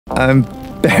I'm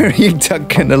burying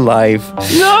Duncan alive.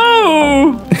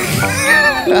 No!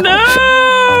 No!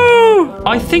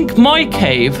 I think my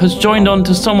cave has joined on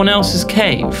to someone else's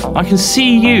cave. I can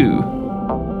see you.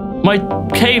 My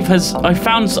cave has... I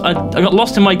got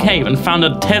lost in my cave and found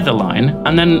a tether line,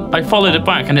 and then I followed it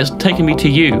back, and it's taken me to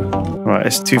you. Right,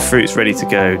 there's 2 fruits ready to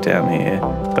go down here,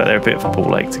 but they're a bit of a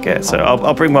ball ache to get. So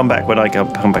I'll bring one back when I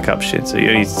come back up, Sjin. So you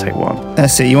only need to take one.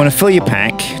 That's it. You want to fill your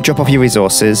pack, drop off your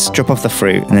resources, drop off the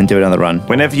fruit, and then do another run.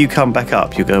 Whenever you come back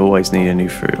up, you're going to always need a new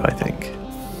fruit, I think.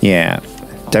 Yeah.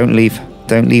 Don't leave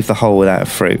the hole without a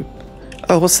fruit.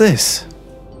 Oh, what's this?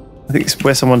 I think it's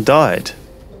where someone died.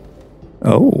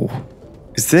 Oh.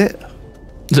 Is it?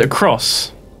 Is it a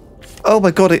cross? Oh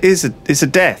my god, it's a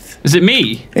death. Is it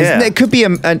me? Yeah. It could be a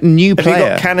new player. Have you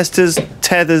got canisters,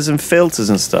 tethers, and filters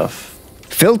and stuff?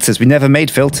 Filters? We never made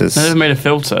filters. I never made a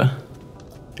filter.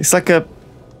 It's like a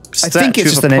I think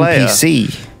it's just an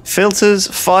NPC. Filters,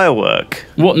 firework.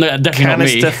 What? No, definitely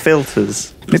Canister not me.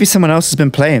 filters. Maybe someone else has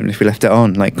been playing if we left it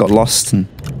on, like got lost and...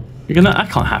 That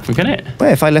can't happen, can it?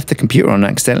 Well, if I left the computer on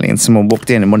accidentally and someone walked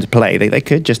in and wanted to play, they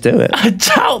could just do it. I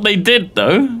doubt they did,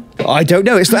 though. I don't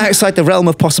know. It's outside the realm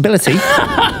of possibility.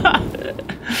 Well,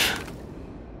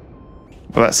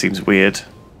 that seems weird.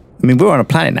 I mean, we're on a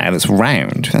planet now that's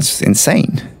round. That's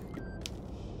insane.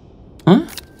 Huh?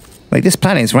 Like, this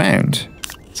planet's round.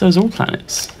 So is all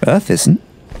planets. Earth isn't.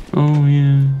 Oh,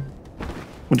 yeah.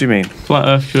 What do you mean? Flat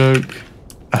Earth joke.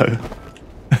 Oh.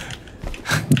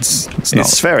 It's not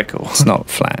spherical. It's not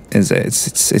flat, is it?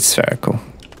 It's spherical.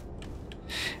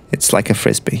 It's like a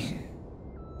frisbee.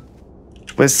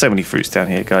 There's so many fruits down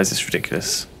here, guys. It's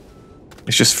ridiculous.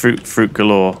 It's just fruit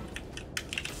galore.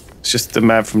 It's just the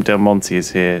man from Del Monte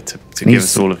is here to give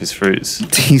us all of his fruits.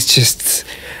 He's just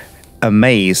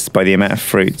amazed by the amount of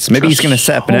fruits. Maybe he's going to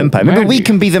set up an empire. Maybe we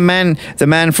can be the man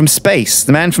from space,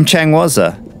 the man from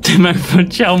Changwaza. The man from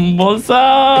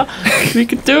Changwaza. We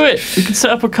could do it. We could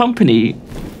set up a company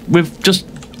with just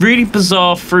really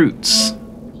bizarre fruits.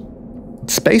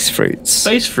 Space fruits.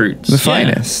 Space fruits. The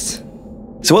finest.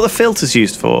 So what are the filters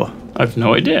used for? I have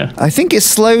no idea. I think it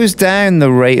slows down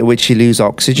the rate at which you lose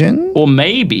oxygen. Or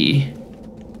maybe.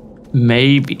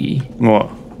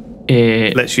 What?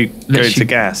 It lets you go into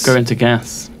gas. Go into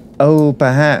gas. Oh,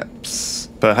 perhaps.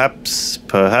 Perhaps.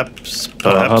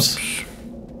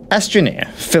 Astroneer,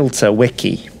 filter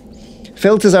wiki.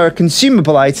 Filters are a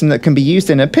consumable item that can be used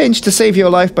in a pinch to save your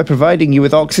life by providing you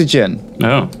with oxygen.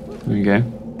 Oh, there you go.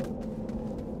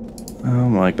 Oh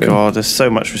my god, there's so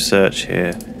much research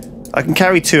here. I can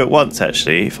carry 2 at once,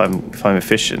 actually, if I'm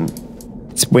efficient.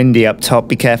 It's windy up top.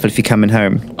 Be careful if you're coming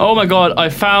home. Oh my god, I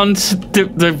found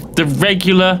the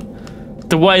regular,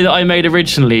 the way that I made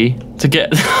originally to get.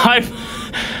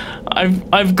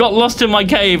 I've got lost in my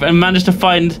cave and managed to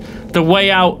find the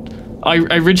way out I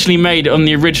originally made on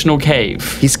the original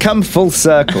cave. He's come full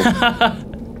circle.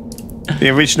 The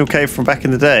original cave from back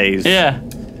in the days? Yeah.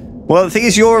 Well, the thing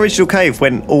is, your original cave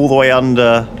went all the way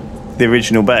under the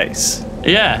original base.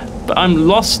 Yeah, but I'm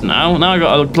lost now. Now I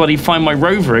gotta bloody find my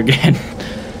rover again.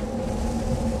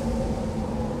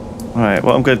 Alright,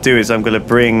 what I'm gonna do is I'm gonna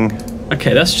bring...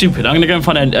 Okay, that's stupid. I'm gonna go and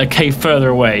find a cave further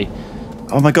away.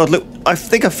 Oh my god, look, I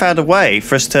think I found a way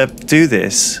for us to do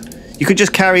this. You could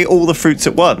just carry all the fruits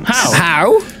at once. How?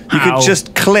 How? You could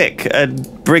just click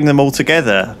and bring them all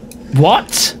together.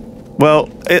 What? Well,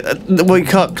 you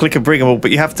can't click and bring them all, but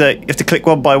you have to click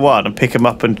one by one and pick them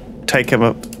up and take them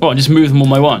up. Well, just move them one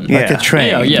by one. Yeah. Like a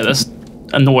train. Yeah, that's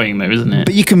annoying though, isn't it?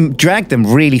 But you can drag them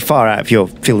really far out of your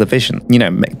field of vision. You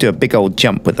know, do a big old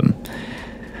jump with them.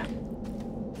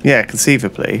 Yeah,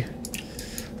 conceivably.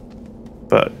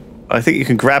 But I think you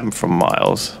can grab them from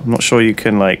miles. I'm not sure you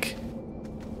can, like,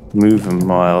 move them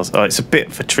miles. Oh, it's a bit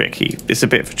of a tricky. It's a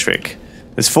bit of a trick.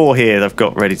 There's 4 here that I've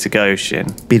got ready to go,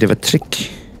 Sjin. Bit of a trick.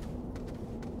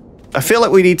 I feel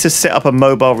like we need to set up a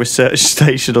mobile research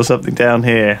station or something down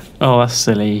here. Oh, that's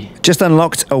silly. Just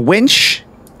unlocked a winch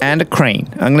and a crane.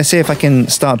 I'm going to see if I can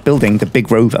start building the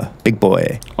big rover. Big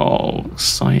boy. Oh,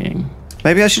 exciting.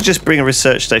 Maybe I should just bring a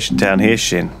research station down here,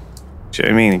 Sjin. Do you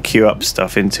know what I mean? And queue up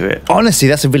stuff into it. Honestly,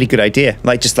 that's a really good idea.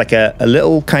 Like, just like a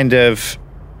little kind of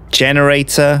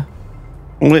generator.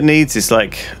 All it needs is,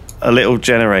 like, a little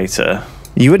generator.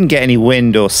 You wouldn't get any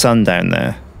wind or sun down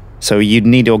there. So you'd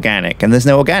need organic. And there's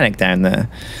no organic down there.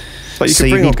 But you So could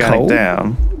you bring need organic coal?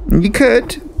 down. You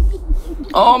could.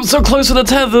 Oh, I'm so close to the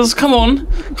tethers. Come on.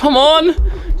 Come on.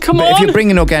 Come But on. if you're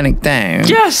bringing organic down...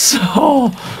 Yes.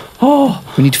 Oh.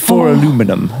 We need 4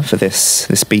 aluminum for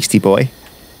this beastie boy.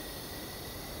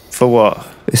 For what?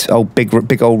 This old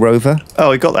big old rover. Oh,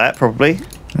 we got that, probably.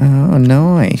 Oh,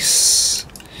 nice.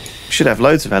 Should have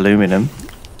loads of aluminum.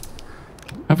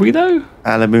 Have we though?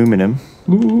 Aluminum.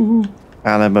 Ooh.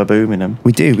 Aluminum.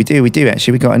 We do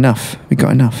actually. We got enough.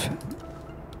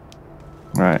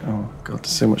 Right. Oh god, there's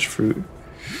so much fruit.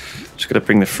 Just gotta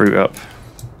bring the fruit up.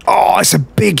 Oh, it's a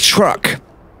big truck.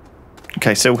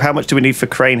 Okay, so how much do we need for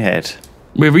crane head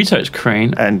We researched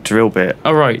crane. and drill bit?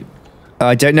 Oh, right.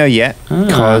 I don't know yet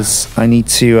because I need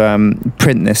to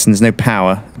print this and there's no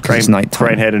power. It's night time.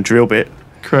 Crane head and drill bit.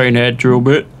 Crane head, drill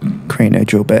bit. Crane head,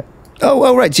 drill bit.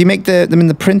 Oh, right. Do you make them in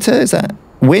the printer? Is that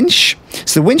winch?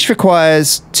 So the winch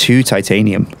requires 2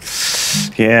 titanium.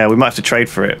 Yeah, we might have to trade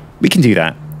for it We can do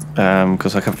that.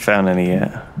 because I haven't found any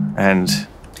yet. And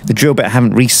The drill bit I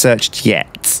haven't researched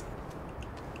yet.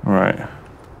 right,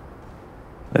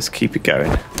 let's keep it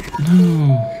going.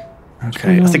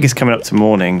 Okay, I think it's coming up to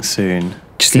morning soon. We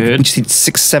just need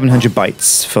 600-700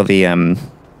 bytes for the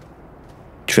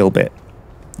drill bit.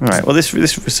 All right, well this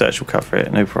research will cover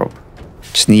it, no problem.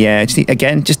 Just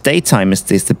daytime is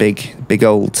the big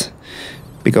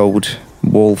old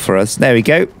wall for us. There we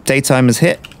go. Daytime has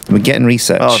hit. We're getting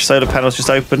research. Oh, solar panels just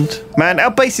opened. Man,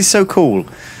 our base is so cool.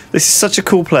 This is such a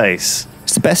cool place.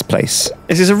 It's the best place.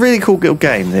 This is a really cool little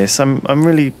game. I'm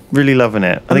really loving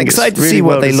it. I'm excited to see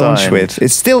what they launch with.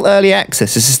 It's still early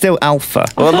access. This is still alpha.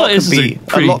 Well, a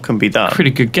lot can be done.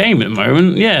 Pretty good game at the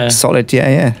moment, yeah. Solid,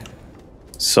 yeah.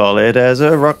 Solid as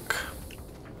a rock.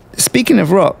 Speaking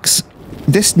of rocks,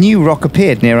 this new rock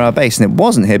appeared near our base, and it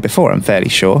wasn't here before, I'm fairly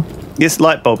sure. This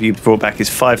light bulb you brought back is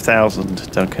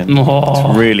 5,000, Duncan. Oh.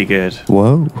 It's really good.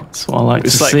 Whoa. That's what I like to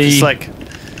see.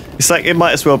 It's like it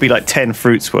might as well be like 10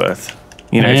 fruits worth.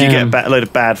 You know, if you get a load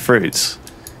of bad fruits,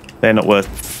 they're not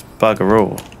worth bugger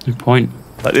all. Good point.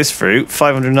 Like this fruit,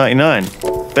 599.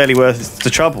 Barely worth the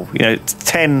trouble. You know, it's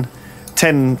 10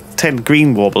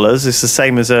 green wobblers is the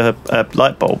same as a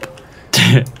light bulb.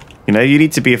 You know, you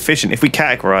need to be efficient. If we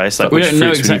categorize, like, we don't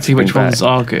know exactly which ones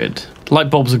are good. Light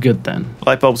bulbs are good then.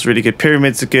 Light bulbs are really good.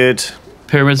 Pyramids are good.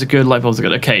 Pyramids are good. Light bulbs are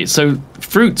good. Okay, so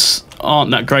fruits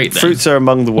aren't that great then. Fruits are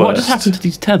among the worst. What just happened to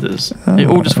these tethers? It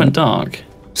all just went dark.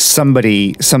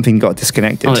 Something got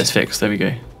disconnected. Oh, it's fixed. There we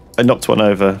go. I knocked one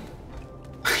over.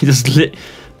 You just lit,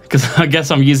 because I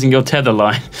guess I'm using your tether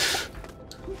line.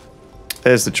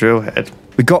 There's the drill head.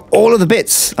 We got all of the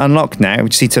bits unlocked now. We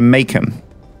just need to make them.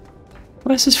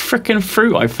 Where's this freaking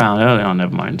fruit I found earlier? Oh,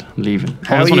 never mind. I'm leaving.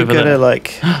 How are you gonna like?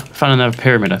 Found another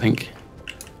pyramid, I think.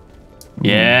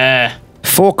 Yeah.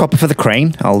 4 copper for the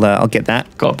crane. I'll get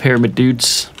that. Got a pyramid,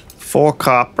 dudes. 4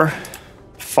 copper.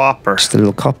 Fopper. Just a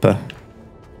little copper.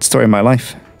 Story of my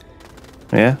life.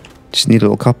 Yeah. Just need a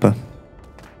little copper.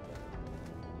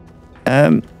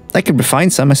 I could refine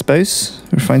some, I suppose.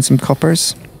 Refine some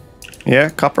coppers. Yeah,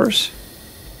 coppers.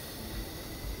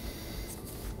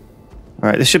 All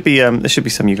right, there should be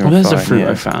some you can refine. There's the fruit yeah.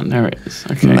 I found. There it is.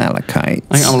 Okay. Malachite.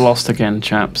 I think I'm lost again,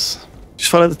 chaps. Just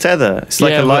follow the tether. It's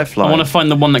like a lifeline. I want to find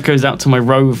the one that goes out to my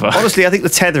rover. Honestly, I think the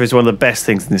tether is one of the best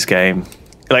things in this game.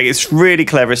 Like, it's really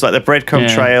clever. It's like the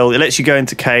breadcrumb trail. It lets you go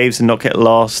into caves and not get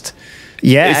lost.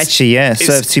 Yeah, actually, yeah.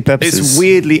 Serves 2 purposes. It's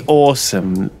weirdly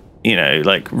awesome. You know,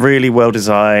 like really well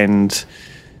designed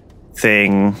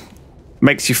thing.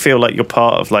 Makes you feel like you're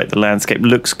part of like the landscape.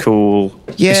 Looks cool.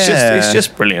 Yeah. It's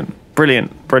just brilliant.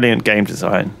 Brilliant game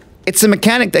design. It's a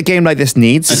mechanic that a game like this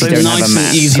needs. It's If you don't have nice a map.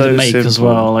 and easy So to make as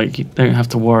simple. well. Like, you don't have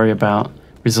to worry about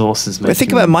resources. But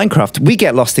think about Minecraft. We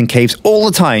get lost in caves all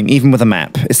the time, even with a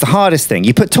map. It's the hardest thing.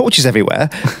 You put torches everywhere,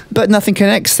 but nothing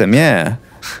connects them, yeah.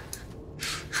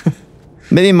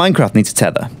 Maybe Minecraft needs a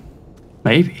tether.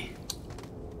 Maybe.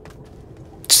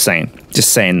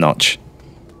 Just saying, Notch.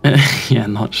 Yeah,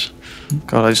 Notch.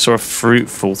 God, I just saw a fruit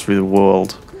fall through the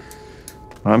world.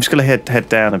 I'm just gonna head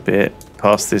down a bit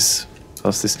past this.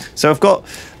 So I've got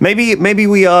maybe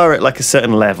we are at like a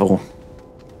certain level,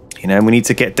 you know, and we need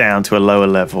to get down to a lower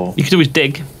level. You could always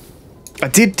dig. I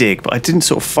did dig, but I didn't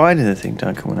sort of find anything,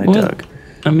 Duncan, when I dug.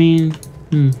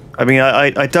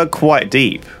 I dug quite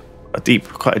deep,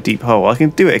 quite a deep hole. I can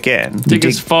do it again. Dig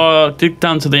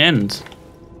down to the end.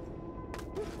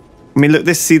 I mean, look,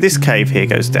 this cave here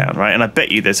goes down, right? And I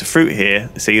bet you there's a fruit here.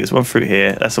 See, there's one fruit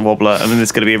here. That's a wobbler. And then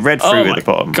there's going to be a red fruit at the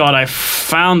bottom. God, I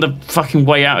found the fucking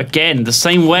way out again. The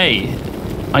same way.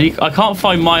 I can't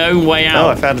find my own way out. Oh,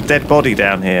 I found a dead body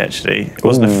down here, actually. It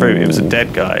wasn't a fruit. It was a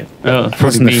dead guy. Oh, It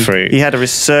wasn't a fruit. He had a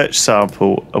research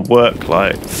sample, a work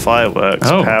light, fireworks,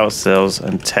 power cells,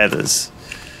 and tethers.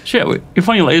 Shit, you're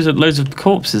finding loads of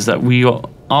corpses that we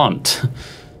aren't.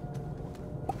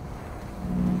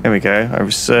 There we go. I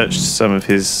researched some of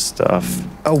his stuff.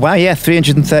 Oh, wow, yeah,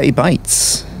 330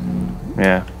 bytes.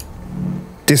 Yeah.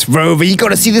 This rover, you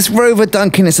gotta see this rover,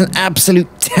 Duncan. It's an absolute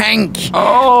tank.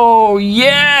 Oh,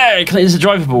 yeah! It's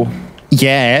drivable.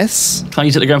 Yes. Can I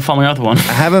use it to go and find my other one?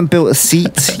 I haven't built a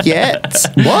seat yet.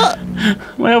 What?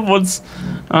 My other one's...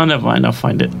 Oh, never mind. I'll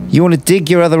find it. You want to dig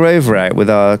your other rover out with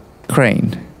our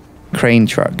crane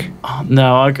truck? Oh,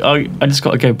 no, I just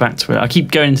got to go back to it. I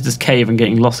keep going into this cave and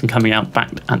getting lost and coming out back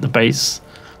at the base.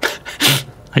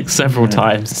 Like several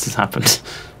times this has happened.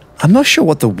 I'm not sure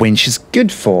what the winch is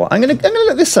good for. I'm gonna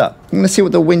look this up. I'm gonna see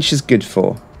what the winch is good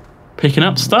for. Picking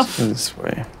up stuff? This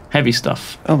way. Heavy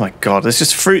stuff. Oh my god, there's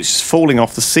just fruits just falling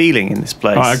off the ceiling in this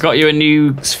place. Right, I got you a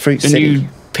new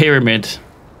pyramid.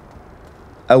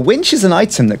 A winch is an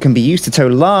item that can be used to tow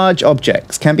large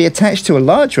objects. Can be attached to a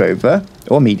large rover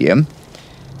or medium.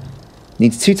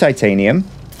 Needs 2 titanium.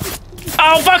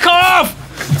 Oh, fuck off!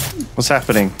 What's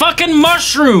happening? Fucking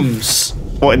mushrooms!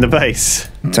 What, in the base?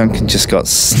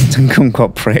 Duncan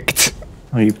got pricked.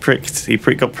 Oh, you pricked.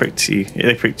 Got pricked you. Yeah,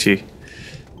 they pricked you.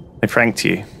 They pranked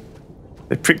you.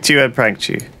 They pricked you and pranked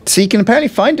you. So you can apparently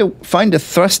find a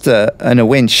thruster and a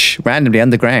winch randomly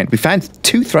underground. We found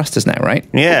 2 thrusters now, right?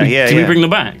 Yeah. Did we bring them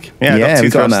back? Yeah, I got 2 we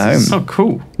got them thrusters. at home. Oh,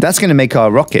 cool. That's going to make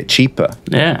our rocket cheaper.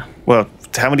 Yeah. Well,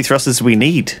 how many thrusters do we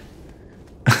need?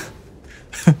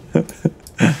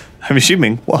 I'm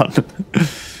assuming 1.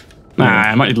 Nah,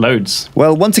 I might need loads.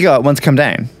 Well, one to go up, one to come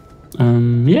down.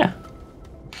 Yeah.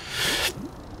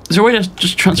 Is there a way to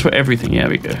just transfer everything? Yeah,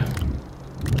 we go.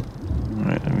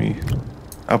 Alright,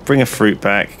 I'll bring a fruit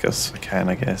back, because I can,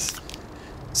 I guess.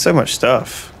 So much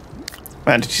stuff.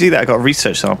 Man, did you see that? I got a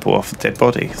research sample off a dead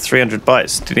body. 300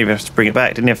 bytes. Didn't even have to bring it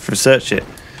back. Didn't have to research it.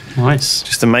 Nice.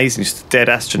 Just amazing. Just a dead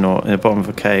astronaut in the bottom of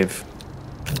a cave.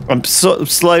 I'm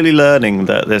slowly learning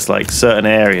that there's like certain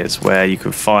areas where you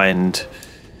can find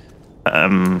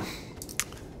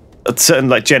certain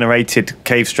like generated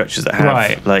cave structures that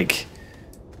have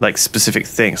like specific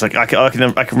things. Like I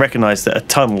can recognize that a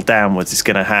tunnel downwards is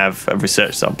going to have a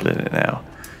research sample in it now.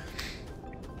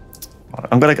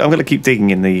 I'm gonna keep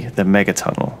digging in the mega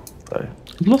tunnel. So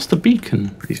I've lost the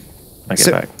beacon. I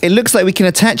get back. It looks like we can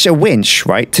attach a winch,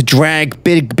 right, to drag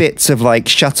big bits of like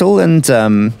shuttle and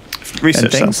Research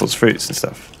and samples, fruits and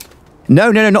stuff.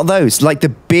 No, not those. Like the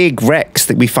big wrecks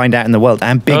that we find out in the world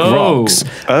and big rocks.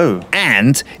 Oh.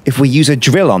 And if we use a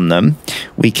drill on them,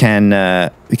 we can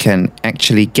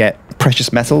actually get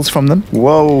precious metals from them.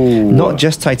 Whoa. Not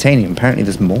just titanium. Apparently,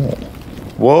 there's more.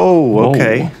 Whoa.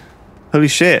 Okay. Holy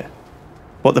shit.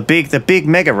 What the big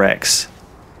mega wrecks?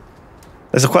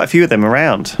 There's quite a few of them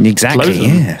around. Exactly.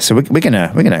 Yeah. So we're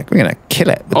gonna kill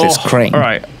it with this crane. All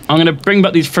right. I'm gonna bring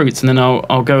back these fruits and then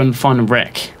I'll go and find a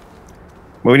wreck.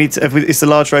 Well, we need to. Is the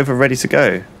large rover ready to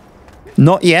go?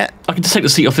 Not yet. I can just take the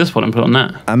seat off this one and put it on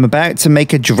that. I'm about to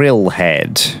make a drill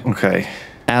head. Okay.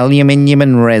 Aluminium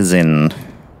and resin.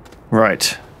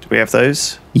 Right. Do we have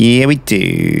those? Yeah, we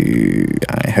do.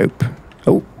 I hope.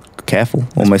 Oh, careful.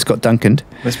 Almost got Duncaned.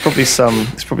 There's probably some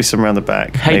around the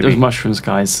back. I hate maybe. those mushrooms,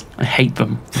 guys. I hate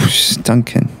them.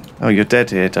 Duncan. Oh, you're dead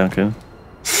here, Duncan.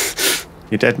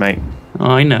 You're dead, mate.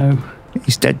 I know.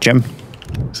 He's dead, Jim.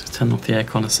 So turn off the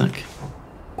aircon a sec.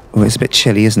 Oh, it's a bit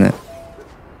chilly, isn't it?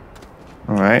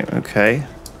 All right. Okay.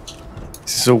 Does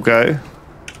this all go?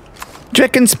 Do you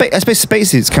reckon I suppose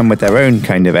spacesuits come with their own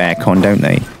kind of aircon, don't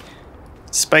they?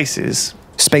 Spaces.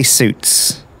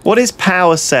 Spacesuits. What is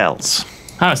power cells?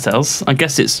 Power cells. I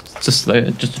guess it's just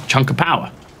a chunk of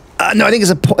power. No, I think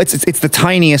it's the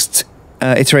tiniest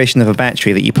iteration of a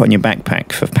battery that you put in your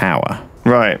backpack for power.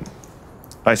 Right.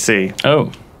 I see.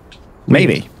 Oh.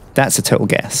 Maybe. That's a total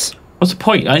guess. What's the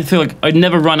point? I feel like I'd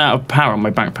never run out of power on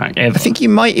my backpack, ever. I think you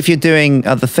might if you're doing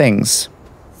other things.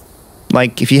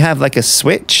 Like if you have like a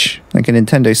Switch, like a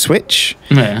Nintendo Switch.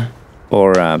 Yeah.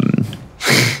 Or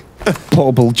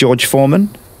portable George Foreman.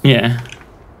 Yeah.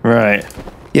 Right.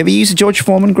 You ever use a George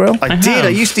Foreman grill? I did. I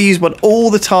used to use one all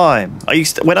the time.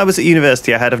 When I was at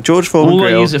university, I had a George Foreman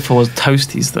grill. All I use it for was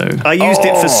toasties, though. I used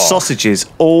it for sausages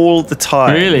all the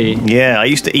time. Really? Yeah, I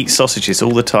used to eat sausages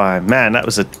all the time. Man, that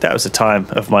was a time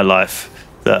of my life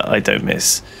that I don't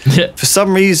miss. For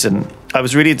some reason, I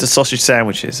was really into sausage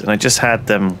sandwiches, and I just had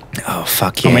them. Oh,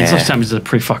 fuck yeah. I mean, sausage sandwiches are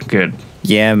pretty fucking good.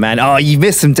 Yeah, man. Oh, you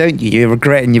miss them, don't you? You're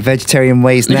regretting your vegetarian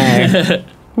ways now.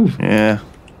 Yeah.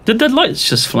 Did the lights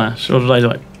just flash, or did I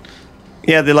like?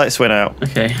 Yeah, the lights went out.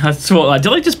 Okay, that's what.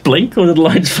 Did I just blink, or did the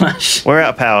lights flash? We're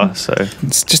out of power, so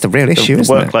It's just a real issue, the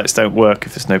isn't work it? lights don't work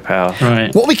if there's no power.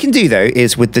 Right. What we can do though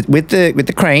is with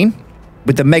the crane,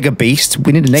 with the mega beast.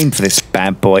 We need a name for this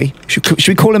bad boy. Should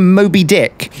we call him Moby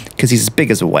Dick because he's as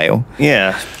big as a whale?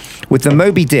 Yeah. With the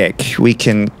Moby Dick, we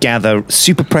can gather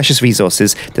super precious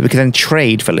resources that we can then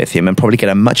trade for lithium and probably get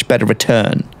a much better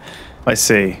return. I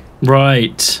see.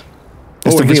 Right.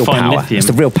 That's Or the we just real find power. lithium. That's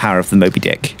the real power of the Moby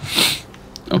Dick.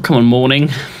 Oh, come on, morning.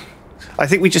 I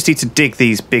think we just need to dig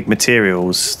these big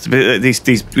materials. These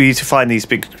we need to find these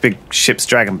big ships,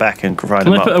 drag them back, and grind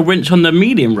Can them I up. put a winch on the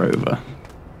medium rover?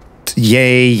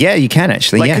 Yeah, you can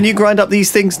actually. Like, yeah. can you grind up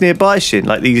these things nearby, Sjin?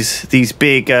 Like these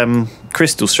big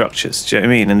crystal structures. Do you know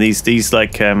what I mean? And these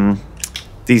like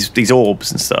these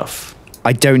orbs and stuff.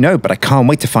 I don't know, but I can't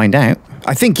wait to find out.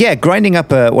 I think, yeah, grinding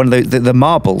up one of the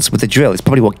marbles with the drill is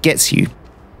probably what gets you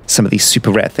some of these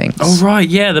super rare things. Oh, right,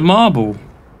 yeah, the marble.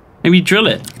 Maybe drill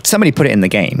it. Somebody put it in the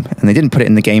game, and they didn't put it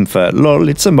in the game for, lol,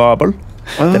 it's a marble.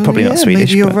 They're probably not Swedish.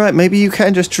 Maybe you're but right. Maybe you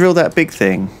can just drill that big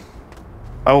thing.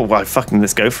 Oh, well,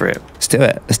 let's go for it. Let's do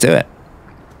it. Let's do it.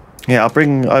 Yeah,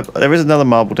 there is another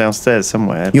marble downstairs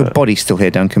somewhere. Your body's still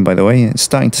here, Duncan, by the way. It's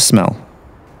starting to smell.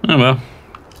 Oh, well.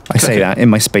 I say that in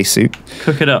my spacesuit.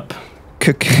 Cook it up.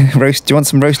 Cook, roast. Do you want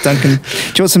some roast Duncan?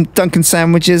 Do you want some Duncan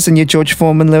sandwiches in your George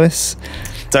Foreman, Lewis?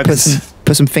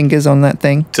 Put some fingers on that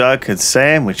thing. Duncan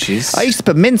sandwiches. I used to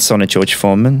put mince on a George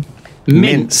Foreman.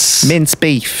 Mince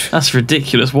beef. That's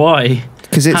ridiculous. Why?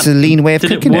 Because it's a lean way of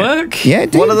cooking it. Did it work? Yeah,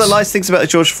 it did. One of the nice things about the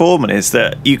George Foreman is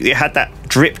that you had that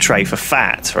drip tray for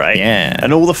fat, right? Yeah.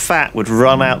 And all the fat would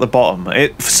run out the bottom.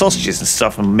 Sausages and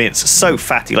stuff and mince are so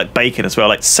fatty, like bacon as well.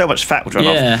 Like so much fat would run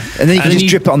off. And then you can just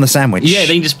drip it on the sandwich. Yeah,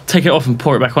 then you just take it off and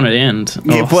pour it back on at the end.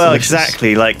 Yeah, Oh, well, delicious.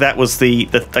 exactly. Like that was the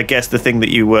I guess the thing that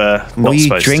you were not you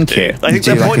supposed drink to do. it. I think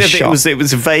You the do like point a of shot. it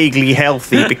was vaguely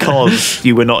healthy because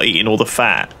you were not eating all the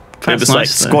fat. It was like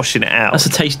squashing it out. That's a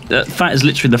taste. Fat is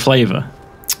literally the flavour.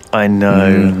 I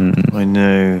know, I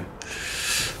know.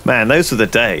 Man, those were the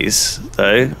days,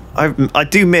 though. I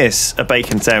do miss a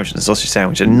bacon sandwich and a sausage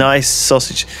sandwich, a nice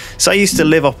sausage. So I used to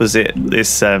live opposite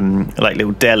this like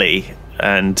little deli,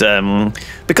 and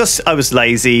because I was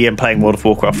lazy and playing World of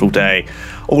Warcraft all day,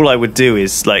 all I would do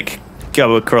is like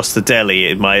go across the deli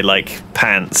in my like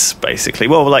pants, basically.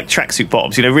 Well, like tracksuit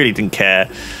bottoms, really didn't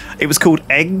care. It was called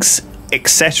Eggs,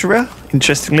 etc.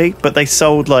 Interestingly, but they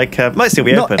sold like might still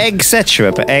be open. Not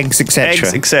etc., but eggs, etc.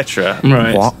 Eggs, etc.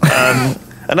 Right. What?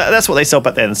 And that's what they sold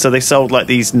back then. So they sold like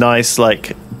these nice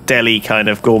like deli kind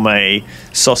of gourmet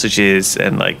sausages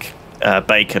and like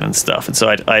bacon and stuff. And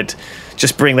so I'd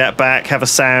just bring that back, have a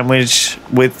sandwich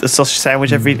with a sausage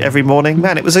sandwich every morning.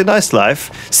 Man, it was a nice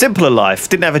life, simpler life.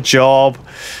 Didn't have a job.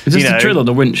 Is this the drill or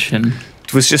the winch?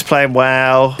 Was just playing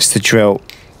WoW. It's the drill.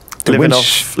 Living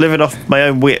off my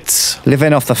own wits.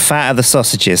 Living off the fat of the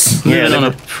sausages. Living on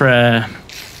a prayer.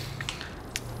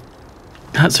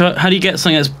 So how do you get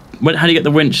something that's... How do you get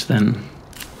the winch then?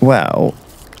 Well,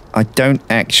 I don't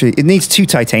actually... It needs 2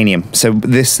 titanium. So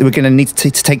we're going to need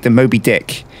to take the Moby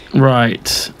Dick.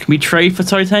 Right. Can we trade for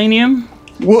titanium?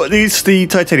 What needs the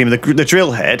titanium? The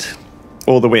drill head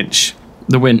or the winch?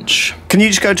 The winch. Can you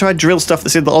just go and try and drill stuff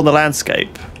that's on the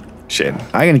landscape? Sjin.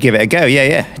 I'm going to give it a go.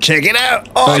 Yeah. Check it out.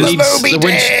 Oh, it the needs Moby the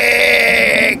winch.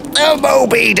 Dick! The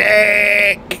Moby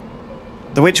Dick!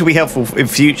 The winch will be helpful in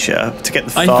future to get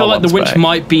the I feel like the winch back.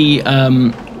 might be...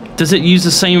 does it use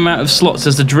the same amount of slots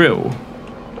as the drill?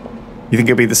 You think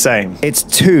it'll be the same? It's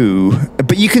 2,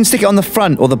 but you can stick it on the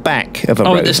front or the back of a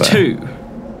rover. Oh, there's 2.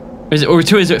 Is it 2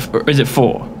 or is it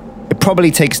 4? It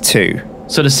probably takes 2.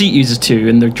 So the seat uses 2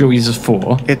 and the drill uses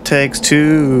 4. It takes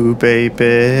 2, baby.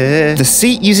 The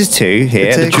seat uses 2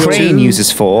 here. The takes crane 2.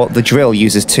 uses 4. The drill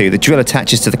uses 2. The drill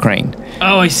attaches to the crane.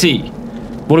 Oh, I see.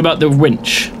 What about the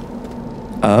winch?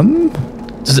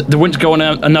 Does the winch go on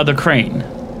another crane?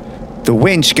 The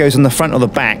winch goes on the front or the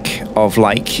back of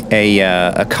like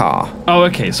a car. Oh,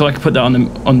 okay. So I could put that on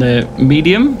the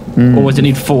medium, or does it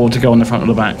need 4 to go on the front or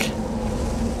the back?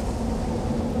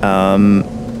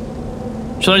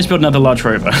 Should I just build another large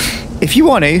rover? If you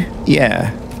want to, yeah.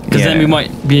 Because then we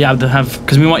might be able to have...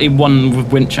 Because we might need one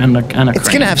with winch and a crane. It's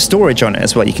going to have storage on it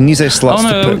as well. You can use those slots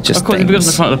to put just of course, if it goes on the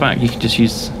things. front or the back, you can just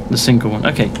use the single one.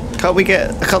 Okay. Can't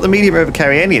the medium rover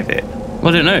carry any of it? Well,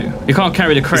 I don't know. You can't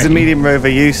carry the crane. Is the medium rover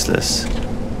useless?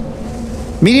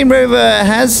 Medium rover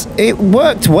it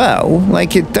worked well.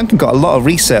 Like Duncan got a lot of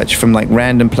research from like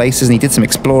random places, and he did some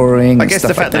exploring. I guess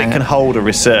the fact that it can hold a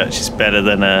research is better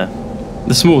than a...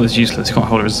 The small is useless. You can't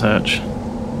hold a research.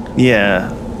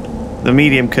 Yeah. The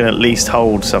medium can at least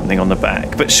hold something on the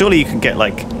back. But surely you can get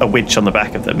like a winch on the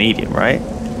back of the medium, right?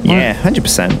 Yeah,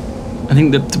 100%. I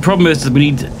think the problem is that we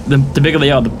need... The bigger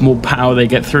they are, the more power they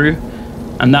get through.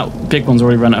 And that big one's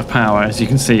already run out of power, as you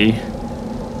can see.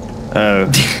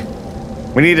 Oh.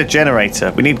 We need a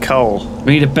generator. We need coal.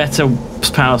 We need a better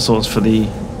power source for the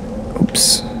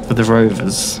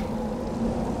rovers.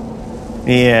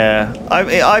 Yeah.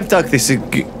 I've dug this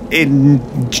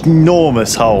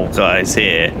enormous hole, guys,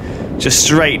 here. Just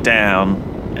straight down.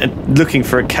 And looking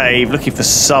for a cave, looking for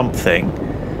something.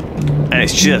 And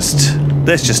it's just...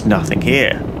 There's just nothing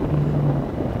here.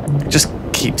 Just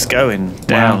keeps going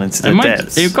down into the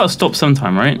depths. You've got to stop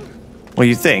sometime, right? Well,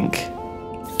 you think?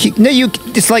 No,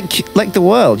 it's like the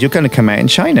world. You're going to come out in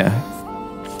China.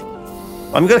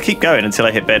 I'm going to keep going until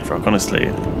I hit bedrock, honestly.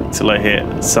 Until I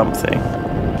hit something.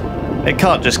 It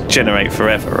can't just generate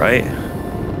forever, right?